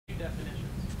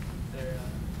definitions. They're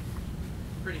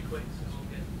pretty quick, so we'll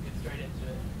get straight into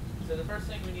it. So the first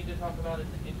thing we need to talk about is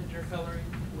the integer coloring,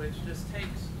 which just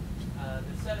takes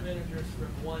the set of integers from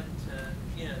 1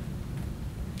 to n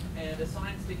and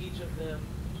assigns to each of them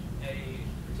a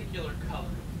particular color,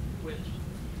 which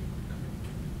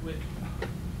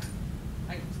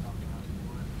I can stop about it if you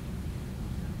want.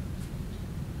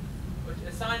 Which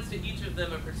assigns to each of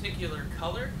them a particular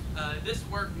color. This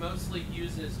work mostly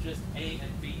uses just A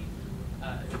and B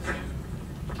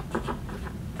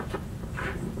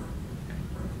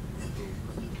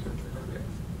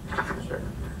Sure.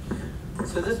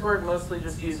 So this work mostly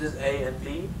just uses A and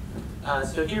B.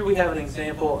 So here we have an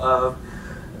example of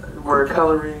we're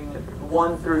coloring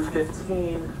 1 through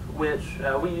 15, which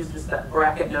we use just that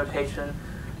bracket notation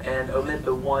and omit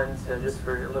the 1 just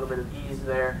for a little bit of ease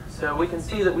there. So we can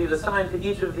see that we've assigned to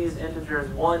each of these integers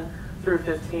 1 through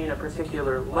 15 a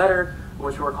particular letter,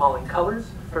 which we're calling colors.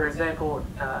 For example,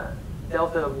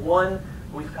 delta of 1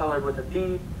 we've colored with a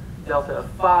B, delta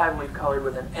of 5 we've colored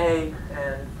with an A,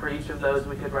 and for each of those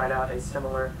we could write out a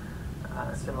similar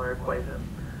equation.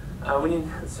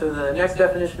 So the next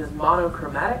definition is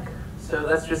monochromatic. So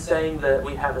that's just saying that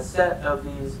we have a set of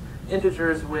these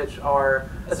integers which are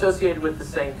associated with the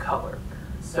same color.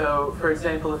 So for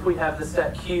example, if we have the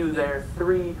set Q there,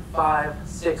 3, 5,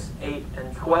 6, 8,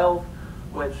 and 12,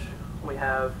 which we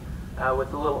have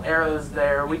with the little arrows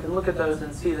there, we can look at those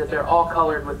and see that they're all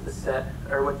colored with the set,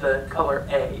 or with the color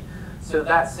A. So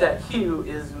that set Q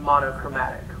is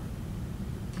monochromatic.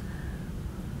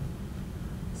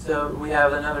 So we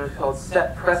have another called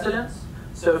set precedence.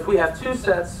 So if we have two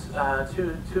sets,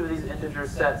 two of these integer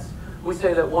sets, we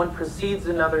say that one precedes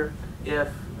another if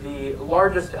the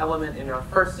largest element in our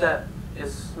first set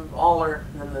is smaller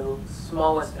than the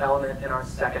smallest element in our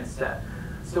second set.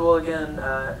 So we'll again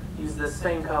use this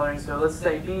same coloring. So let's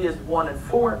say B is 1 and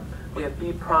 4. We have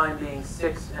B prime being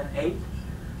 6 and 8.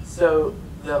 So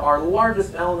our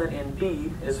largest element in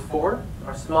B is 4.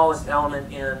 Our smallest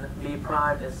element in B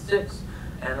prime is 6.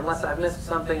 And unless I've missed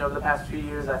something over the past few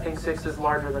years, I think 6 is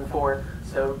larger than 4.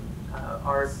 So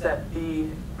our set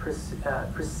B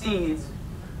precedes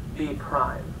B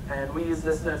prime. And we use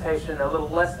this notation, a little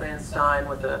less than sign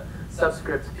with a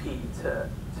subscript P to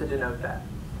denote that.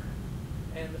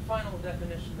 And the final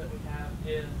definition that we have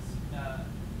is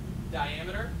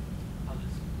diameter. I'll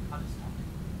just talk.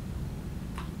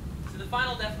 So the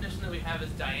final definition that we have is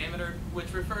diameter,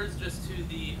 which refers just to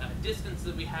the distance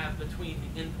that we have between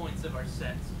the endpoints of our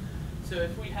sets. So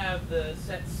if we have the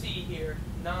set C here,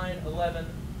 9, 11,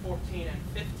 14, and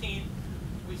 15,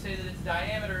 we say that its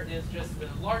diameter is just the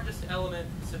largest element,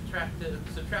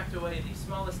 subtract away the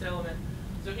smallest element.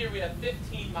 So here we have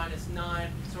 15 minus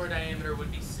 9, so our diameter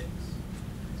would be 6.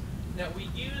 Now we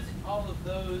use all of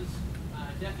those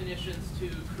definitions to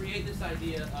create this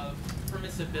idea of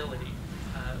permissibility,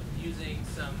 using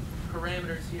some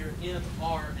parameters here, M,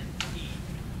 R, and T.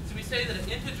 So we say that an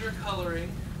integer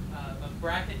coloring of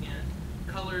bracket n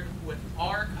colored with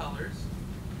R colors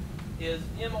is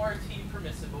MRT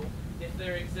permissible if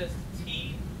there exist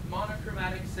T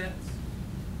monochromatic sets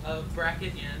of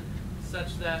bracket n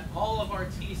such that all of our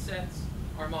T sets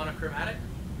are monochromatic.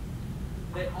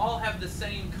 They all have the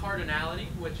same cardinality,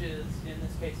 which is, in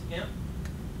this case, M.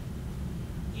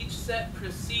 Each set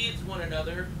precedes one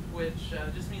another, which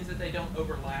just means that they don't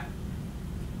overlap.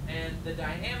 And the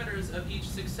diameters of each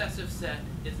successive set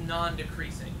is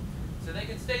non-decreasing. So they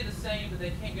can stay the same, but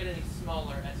they can't get any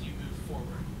smaller as you move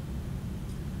forward.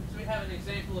 So we have an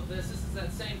example of this. This is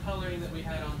that same coloring that we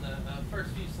had on the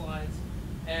first few slides.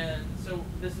 And so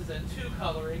this is a 2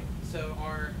 coloring. So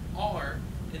our R,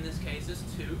 in this case, is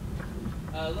 2.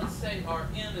 Let's say our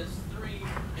M is 3,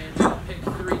 and we pick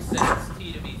 3 sets,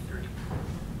 T to be 3.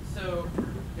 So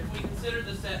if we consider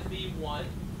the set B1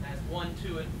 as 1,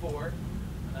 2, and 4,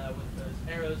 with those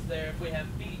arrows there, if we have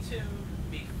B2,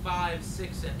 B5,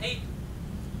 6, and 8,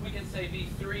 we can say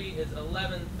B3 is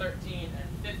 11, 13,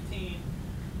 and 15.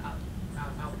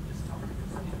 I'll just talk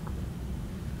this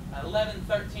again. 11,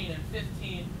 13, and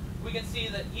 15. We can see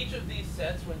that each of these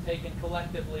sets, when taken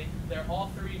collectively, they're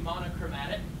all 3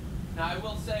 monochromatic. Now I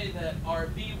will say that our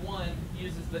B1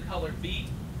 uses the color B,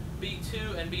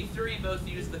 B2 and B3 both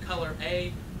use the color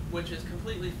A, which is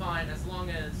completely fine as long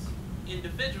as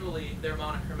individually they're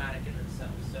monochromatic in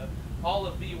themselves. So all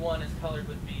of B1 is colored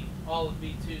with B, all of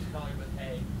B2 is colored with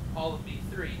A, all of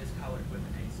B3 is colored with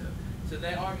A. So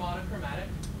they are monochromatic.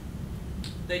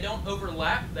 They don't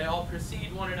overlap, they all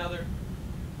precede one another.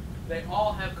 They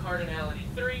all have cardinality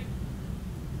 3,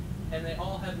 and they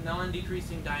all have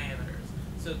non-decreasing diameters.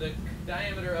 So the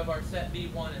diameter of our set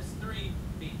B1 is 3,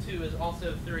 B2 is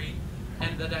also 3,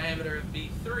 and the diameter of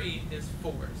B3 is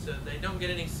 4, so they don't get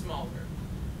any smaller.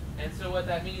 And so what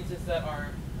that means is that our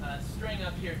string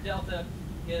up here, delta,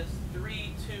 is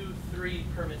 3, 2, 3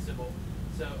 permissible.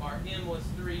 So our M was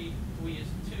 3, we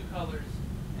used 2 colors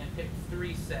and picked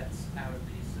 3 sets out of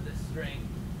these. So this string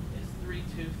is 3,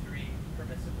 2, 3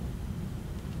 permissible.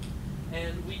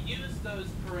 And we use those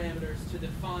parameters to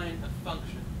define a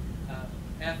function,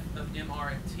 f of m, r,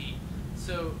 and t.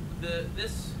 So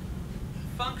this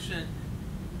function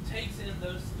takes in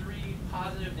those 3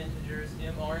 positive integers,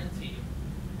 m, r, and t,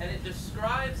 and it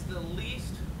describes the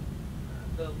least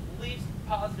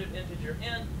positive integer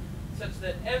n, such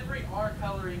that every r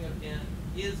coloring of n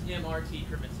is mrt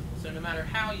permissible. So no matter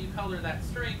how you color that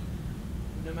string,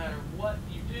 no matter what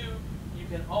you do, you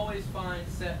can always find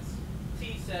sets,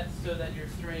 t sets, so that your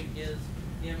string is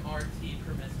mrt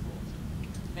permissible.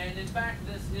 And in fact,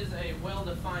 this is a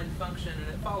well-defined function, and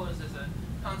it follows as a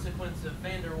consequence of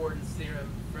van der Waals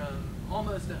theorem from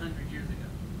almost 100 years ago.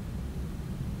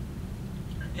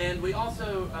 And we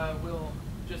also will,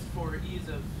 just for ease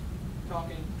of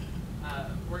talking,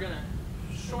 we're going to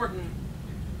shorten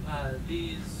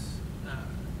these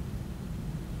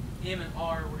m and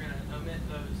r. We're going to omit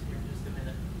those here in just a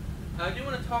minute. I do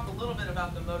want to talk a little bit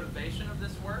about the motivation of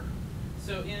this work.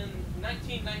 So in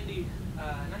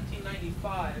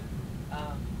 1995,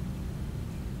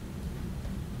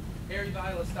 Ari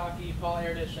Bialystocki, Paul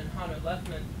Erdős, and Hanno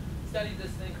Leffmann studied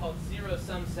this thing called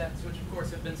zero-sum sets, which of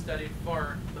course have been studied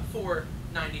far before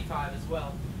 95 as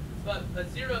well. But a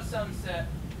zero-sum set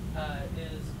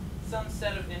is some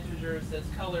set of integers that's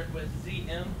colored with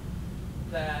zm,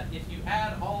 that if you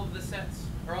add all of the sets,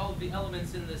 or all of the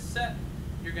elements in this set,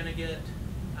 you're going to get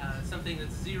something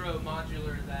that's 0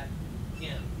 modular that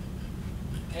m.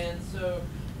 And so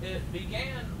it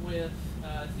began with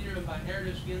a theorem by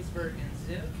Erdős, Ginsburg, and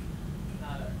Ziv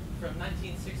from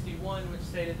 1961, which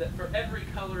stated that for every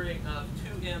coloring of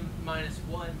 2m minus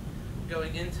 1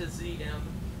 going into zm,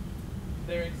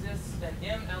 there exists an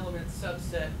m element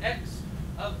subset x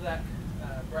of that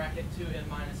bracket 2m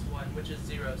minus 1, which is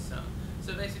zero sum.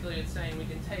 So basically it's saying we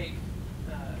can take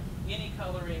any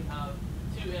coloring of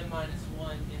 2m minus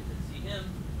 1 into zm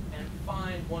and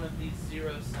find one of these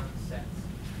zero sum sets.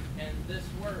 And this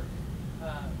work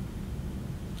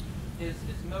is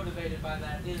motivated by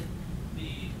that, in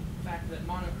the fact that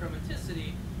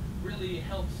monochromaticity really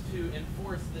helps to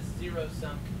enforce this zero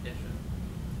sum condition.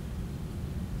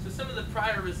 So some of the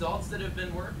prior results that have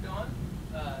been worked on,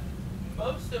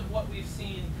 most of what we've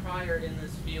seen prior in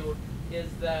this field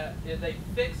is that they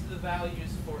fixed the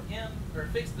values for m, or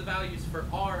fixed the values for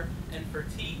r and for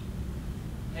t,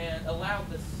 and allowed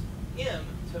this m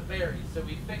to vary. So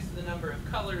we fixed the number of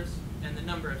colors and the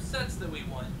number of sets that we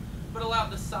want, but allowed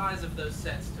the size of those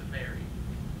sets to vary.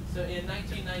 So in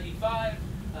 1995,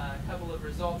 a couple of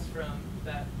results from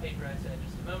that paper I said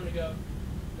just a moment ago,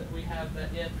 that we have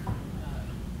that if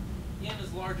m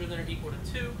is larger than or equal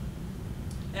to 2,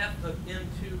 f of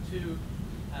m22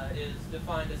 is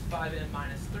defined as 5m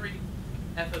minus 3.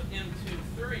 F of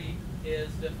m23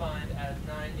 is defined as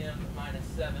 9m minus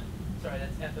 7. Sorry,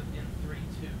 that's f of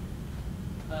m32.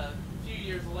 A few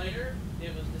years later,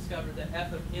 it was discovered that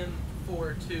f of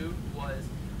m42 was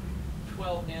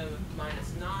 12m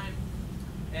minus 9.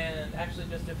 And actually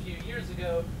just a few years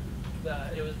ago,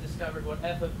 it was discovered what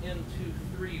f of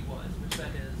m23 was, which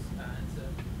that is, it's a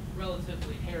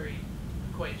relatively hairy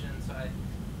equation, so I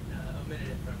omitted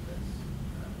it from this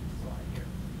slide here.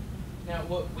 Now,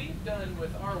 what we've done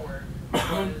with our work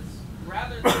is,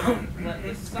 rather than let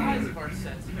the size of our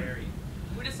sets vary,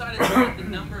 we decided to let the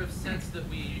number of sets that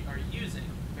we are using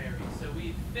vary. So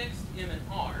we fixed m and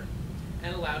r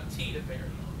and allowed t to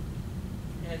vary.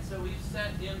 And so we've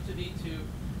set m to be 2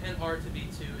 and r to be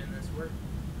 2 in this work.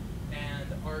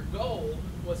 And our goal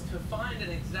was to find an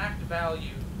exact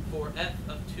value for f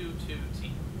of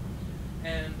 22t.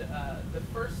 And the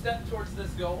first step towards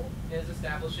this goal is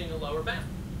establishing a lower bound.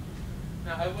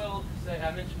 Now I will say,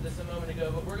 I mentioned this a moment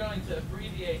ago, but we're going to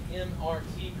abbreviate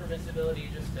MRT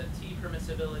permissibility just to T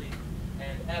permissibility,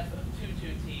 and F of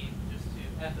 22T just to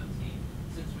F of T,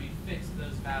 since we fixed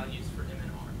those values for M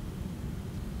and R.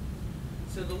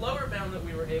 So the lower bound that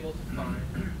we were able to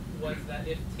find was that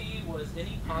if T was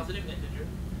any positive integer,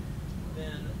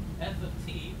 then F of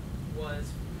T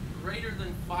was greater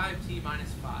than 5T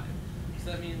minus 5.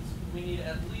 So that means we need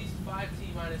at least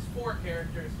 5T minus 4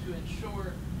 characters to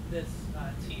ensure this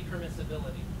T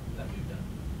permissibility that we've done.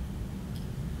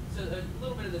 So a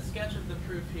little bit of the sketch of the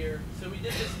proof here. So we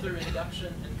did this through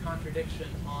induction and contradiction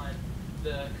on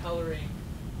the coloring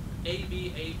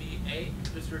AB, AB, A,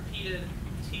 just repeated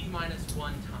T minus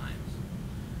 1 times.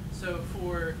 So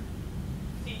for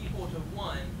t equal to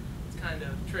 1, it's kind of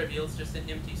trivial, it's just an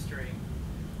empty string.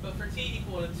 But for t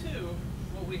equal to 2,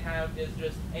 what we have is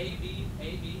just a, b,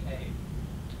 a, b, a.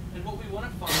 And what we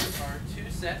want to find are two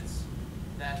sets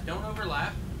that don't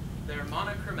overlap, they're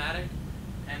monochromatic,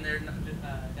 and their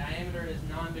diameter is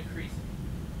non-decreasing.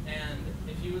 And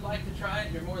if you would like to try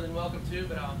it, you're more than welcome to,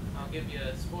 but I'll give you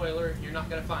a spoiler, you're not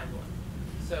going to find one.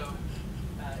 So,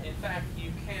 in fact,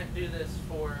 you can't do this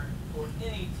for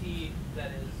any t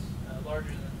that is larger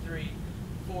than 3,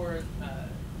 for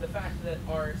the fact that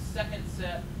our second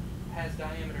set has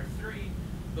diameter 3,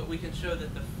 but we can show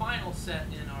that the final set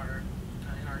in our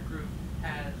group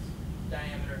has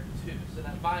diameter 2. So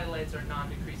that violates our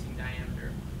non-decreasing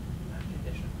diameter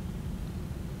condition.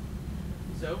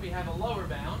 So we have a lower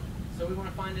bound, so we want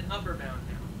to find an upper bound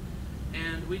now.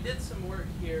 And we did some work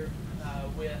here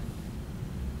with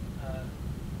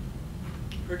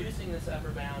producing this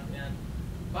upper bound, and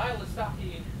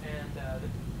Bialystocki and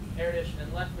Erdős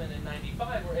and Lechman in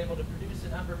 '95 were able to produce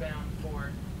an upper bound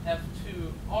for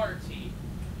F2RT,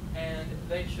 and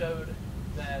they showed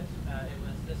that it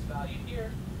was this value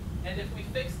here. And if we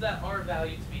fix that R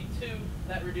value to be 2,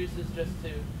 that reduces just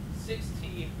to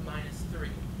 6t minus 3.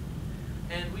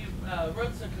 And we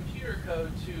wrote some computer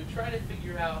code to try to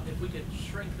figure out if we could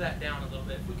shrink that down a little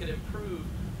bit, if we could improve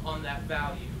on that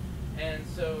value. And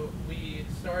so we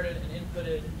started and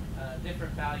inputted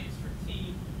different values for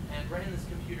t and ran this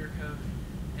computer code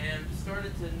and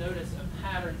started to notice a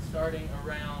pattern starting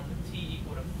around t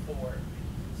equal to 4.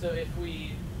 So if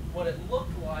what it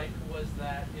looked like was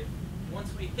that if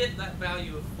once we hit that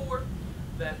value of 4,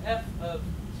 that f of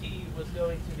t was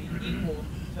going to be equal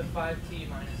to 5t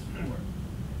minus 4.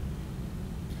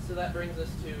 So that brings us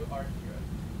to our theorem.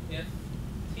 If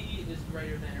t is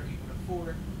greater than or equal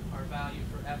to 4, our value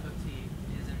for f of t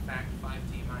is in fact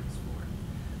 5t minus 4.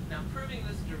 Now proving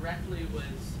this directly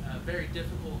was very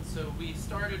difficult, so we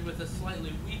started with a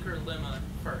slightly weaker lemma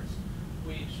first.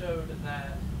 We showed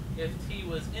that if t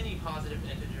was any positive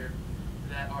integer,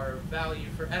 that our value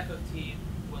for f of t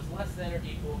was less than or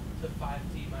equal to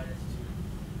 5t minus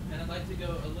 2. And I'd like to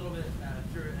go a little bit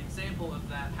through an example of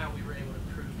that, how we were able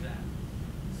to prove that.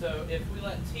 So if we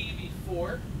let t be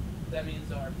 4, that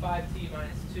means our 5t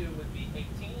minus 2 would be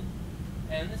 18.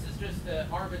 And this is just an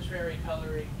arbitrary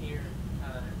coloring here.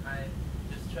 I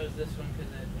just chose this one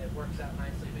because it works out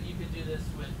nicely, but you could do this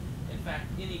with, in fact,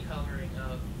 any coloring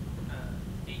of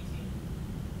dt.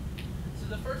 So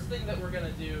the first thing that we're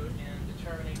going to do in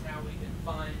determining how we can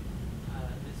find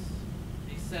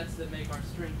these sets that make our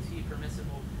string t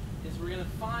permissible is we're going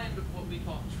to find what we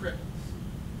call triples.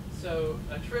 So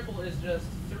a triple is just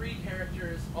 3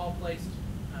 characters all placed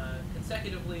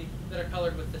consecutively that are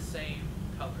colored with the same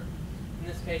color. In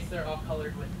this case, they're all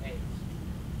colored with A's.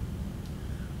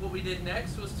 What we did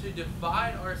next was to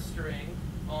divide our string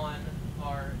on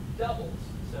our doubles.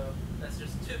 So that's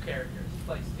just 2 characters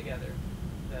placed together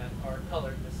that are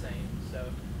colored the same. So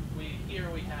here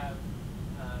we have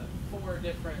 4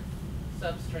 different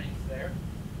substrings there.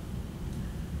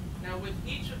 Now with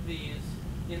each of these,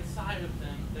 inside of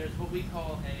them, there's what we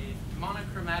call a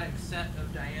monochromatic set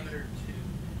of diameter 2.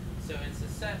 So it's a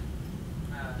set,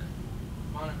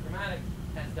 monochromatic,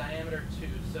 has diameter 2.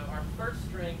 So our first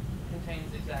string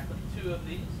contains exactly 2 of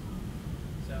these.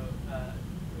 So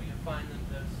we can find them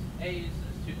those A's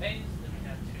as 2 A's, then we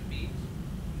have 2 B's.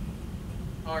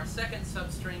 Our second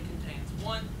substring contains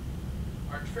 1.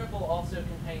 Our triple also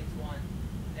contains 1.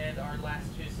 And our last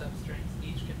 2 substrings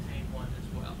each contain 1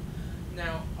 as well.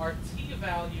 Now, our t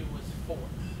value was 4.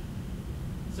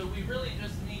 So we really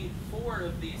just need 4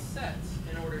 of these sets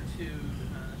in order to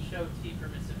show t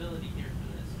permissibility here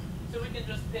for this. So we can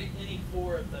just pick any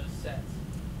 4 of those sets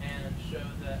and show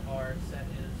that our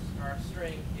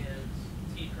string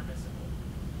is t permissible.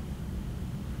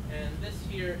 And this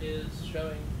here is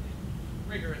showing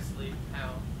rigorously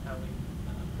how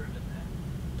we've proven that.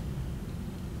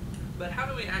 But how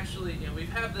do we actually, we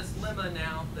have this lemma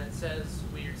now that says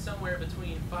we're somewhere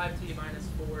between 5t minus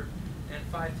 4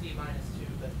 and 5t minus 2,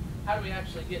 but how do we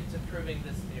actually get to proving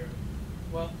this theorem?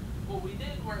 Well, what we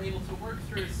did, we're able to work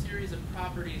through a series of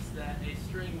properties that a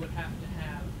string would have to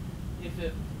have if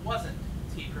it wasn't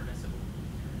t permissible.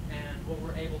 And what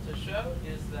we're able to show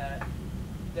is that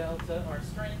delta, our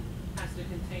string, has to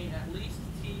contain at least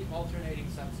t alternating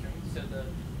substrings, so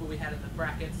what we had in the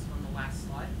brackets on the last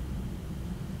slide.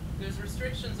 There's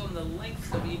restrictions on the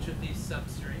lengths of each of these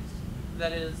substrings.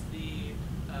 That is,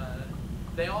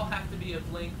 they all have to be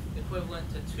of length equivalent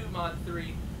to 2 mod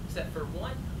 3, except for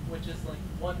 1, which is length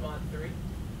 1 mod 3.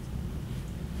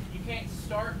 You can't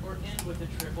start or end with a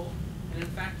triple, and in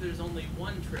fact there's only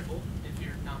 1 triple if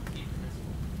you're not t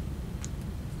permissible.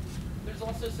 there's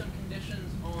also some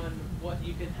conditions on what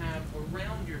you can have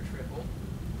around your triple.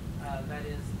 That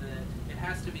is that it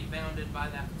has to be bounded by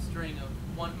that string of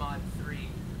 1 mod 3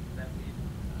 that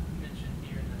we mentioned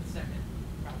here in the second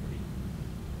property.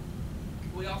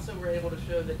 We also were able to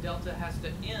show that delta has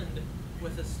to end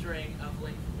with a string of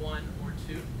length 1 or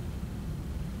 2.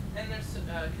 And there's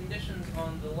conditions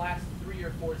on the last 3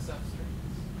 or 4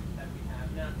 substrings that we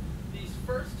have. Now, these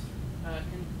first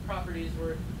properties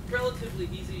were relatively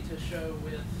easy to show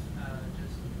with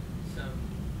just some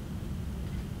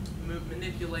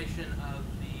manipulation of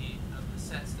the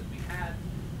sets that we had.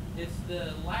 It's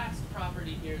the last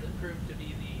property here that proved to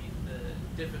be the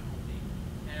difficulty.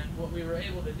 And what we were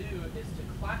able to do is to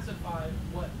classify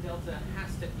what delta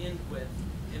has to end with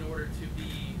in order to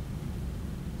be,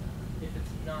 if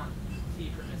it's not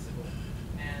t permissible.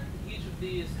 And each of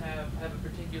these have a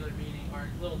particular meaning. Our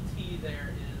little t there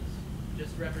is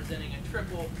just representing a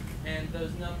triple, and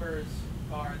those numbers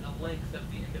are the length of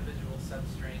the individual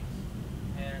substrings.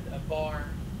 And a bar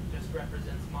just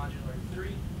represents modular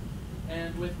 3.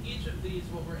 And with each of these,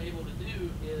 what we're able to do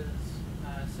is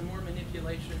some more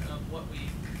manipulation of what we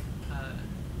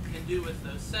can do with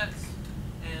those sets,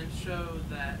 and show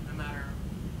that no matter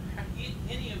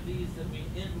any of these that we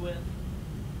end with,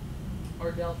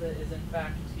 our delta is in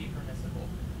fact t permissible.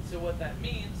 So what that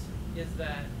means is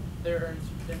that there are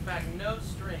in fact no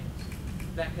strings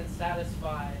that can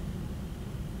satisfy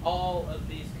all of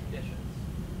these conditions.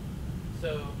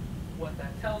 So what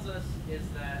that tells us is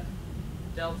that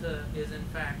delta is in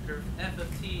fact, or f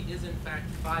of t is in fact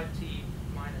 5t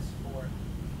minus 4.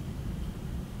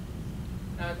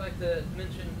 Now I'd like to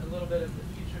mention a little bit of the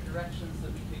future directions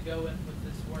that we could go with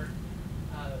this work.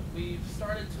 We've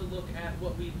started to look at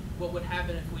what would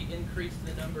happen if we increased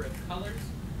the number of colors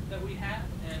that we have,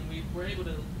 and we were able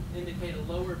to indicate a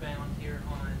lower bound here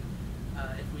on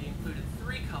if we included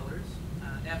 3 colors,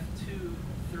 f2,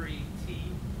 3t,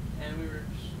 and we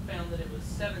found that it was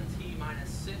 7t minus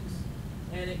 6,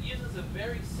 and it uses a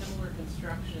very similar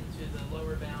construction to the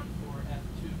lower bound for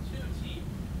f2, 2t.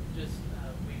 Just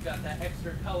we've got that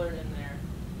extra color in there.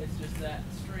 It's just that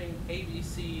string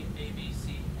ABC,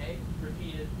 ABC, A,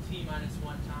 repeated t minus 1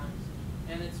 times.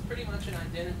 And it's pretty much an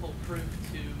identical proof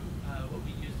to what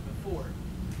we used before.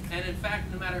 And in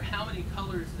fact, no matter how many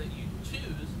colors that you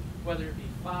choose, whether it be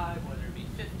 5, whether it be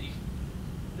 50,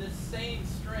 this same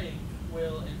string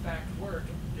will in fact work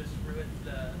just with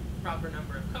the proper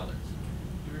number of colors.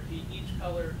 You repeat each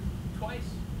color twice,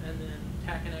 and then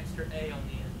tack an extra A on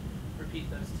the end.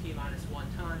 Repeat those t minus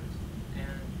 1 times,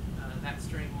 and that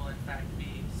string will in fact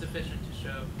be sufficient to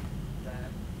show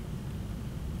that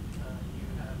you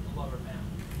have a lower bound.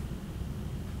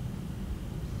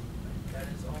 That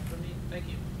is all for me. Thank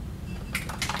you.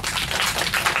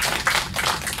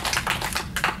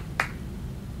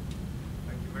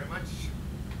 Thank you very much.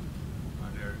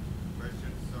 Are there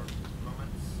questions or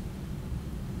comments?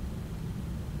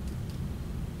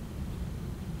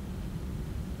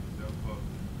 So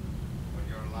on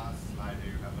your last slide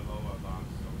you have a lower bound,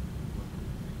 so what do you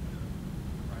think the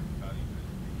right value is?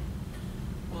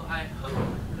 Well, I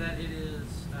hope that it is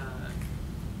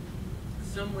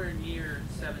somewhere near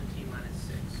 17 minus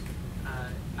 6.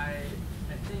 I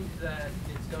think that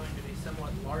it's going to be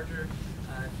somewhat larger.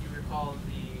 If you recall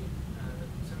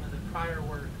some of the prior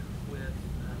work with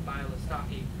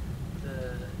Bialystocki,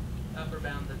 the upper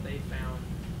bound that they found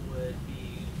would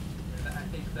be, I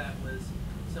think that was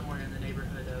somewhere in the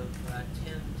neighborhood of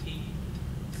 10t.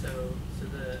 So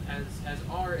as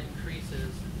R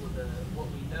increases, what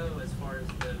we know as far as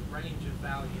the range of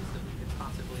values that we could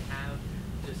possibly have,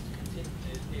 just it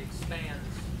expands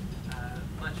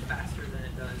much faster than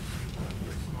it does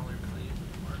for smaller values.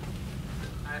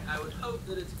 I would hope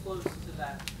that it's close to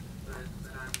that, but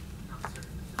I'm not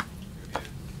certain.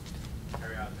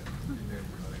 Carry out the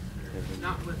experience.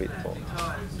 Not with that,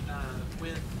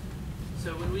 because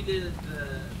so when we did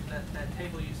that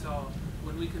table you saw,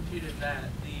 when we computed that,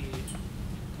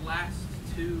 the last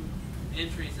 2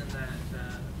 entries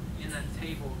in that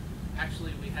table,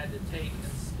 actually we had to take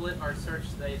and split our search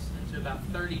space into about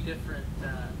 30 different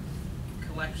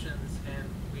collections, and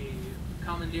we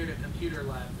commandeered a computer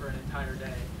lab for an entire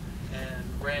day and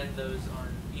ran those on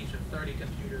each of 30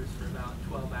 computers for about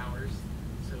 12 hours.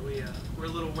 So we're a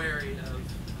little wary of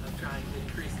trying to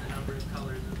increase the number of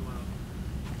colors as well.